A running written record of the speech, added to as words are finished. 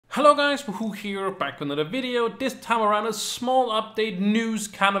Hello guys, Wahoo here, back with another video. This time around a small update news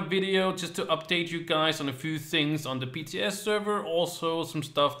kind of video just to update you guys on a few things on the PTS server. Also some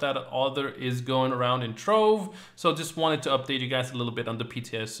stuff that is going around in Trove. So just wanted to update you guys a little bit on the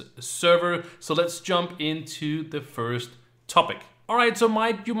PTS server. So let's jump into the first topic. Alright, so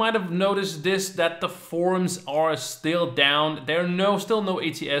you might have noticed this, that the forums are still down. There are still no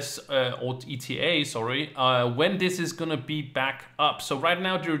ATS or ETA, sorry, when this is gonna be back up. So right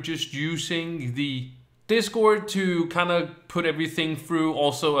now they're just using the Discord to kind of put everything through,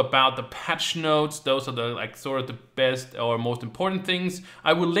 also about the patch notes. Those are the sort of the best or most important things.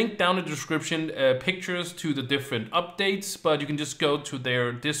 I will link down in the description pictures to the different updates, but you can just go to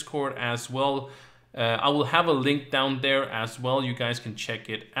their Discord as well. I will have a link down there as well. You guys can check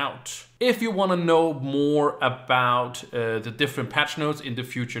it out. If you want to know more about the different patch notes in the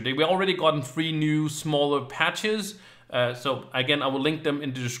future, we already gotten 3 new smaller patches. So again, I will link them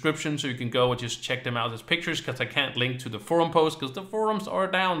in the description so you can go and just check them out as pictures, because I can't link to the forum post because the forums are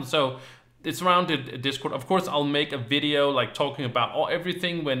down. So it's around the Discord. Of course, I'll make a video talking about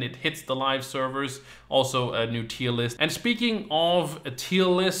everything when it hits the live servers. Also a new tier list. And speaking of a tier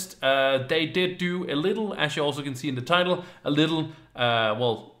list, they did do a little, as you also can see in the title, a little,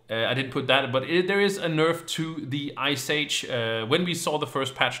 I didn't put that, but there is a nerf to the Ice Age. When we saw the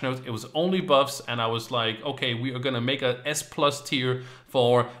first patch notes, it was only buffs, and I was like, okay, we are gonna make a S+ tier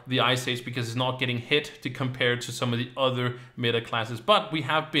for the Ice Age because it's not getting hit compared to some of the other meta classes. But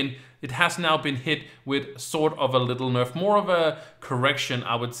it has now been hit with sort of a little nerf, more of a correction,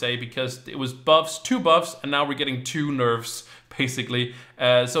 I would say, because it was buffs, 2 buffs, and now we're getting 2 nerfs, basically.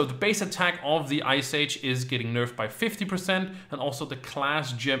 So the base attack of the Ice Age is getting nerfed by 50%, and also the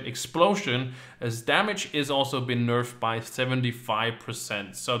class gem explosion as damage is also been nerfed by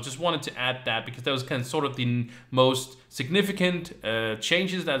 75%. So just wanted to add that because that was kind of sort of the most significant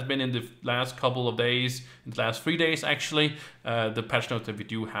changes that's been in the last couple of days, in the last 3 days actually, the patch notes that we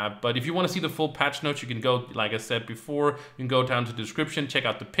do have. But if you want to see the full patch notes, you can go, like I said before, you can go down to the description, check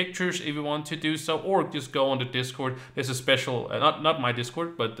out the pictures if you want to do so, or just go on the Discord. There's a special, not my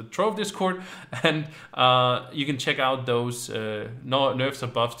Discord, but the Trove Discord, and you can check out those nerfs or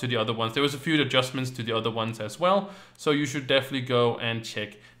buffs to the other ones. There was a few adjustments to the other ones as well, so you should definitely go and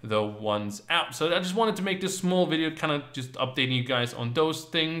check the ones out. So I just wanted to make this small video, kind of just updating you guys on those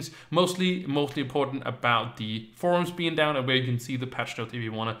things. Mostly important about the forums being down and where you can see the patch notes if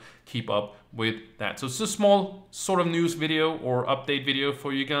you want to keep up with that. So it's a small sort of news video or update video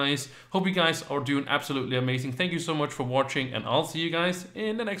for you guys. Hope you guys are doing absolutely amazing. Thank you so much for watching, and I'll see you guys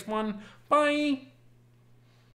in the next one. Bye!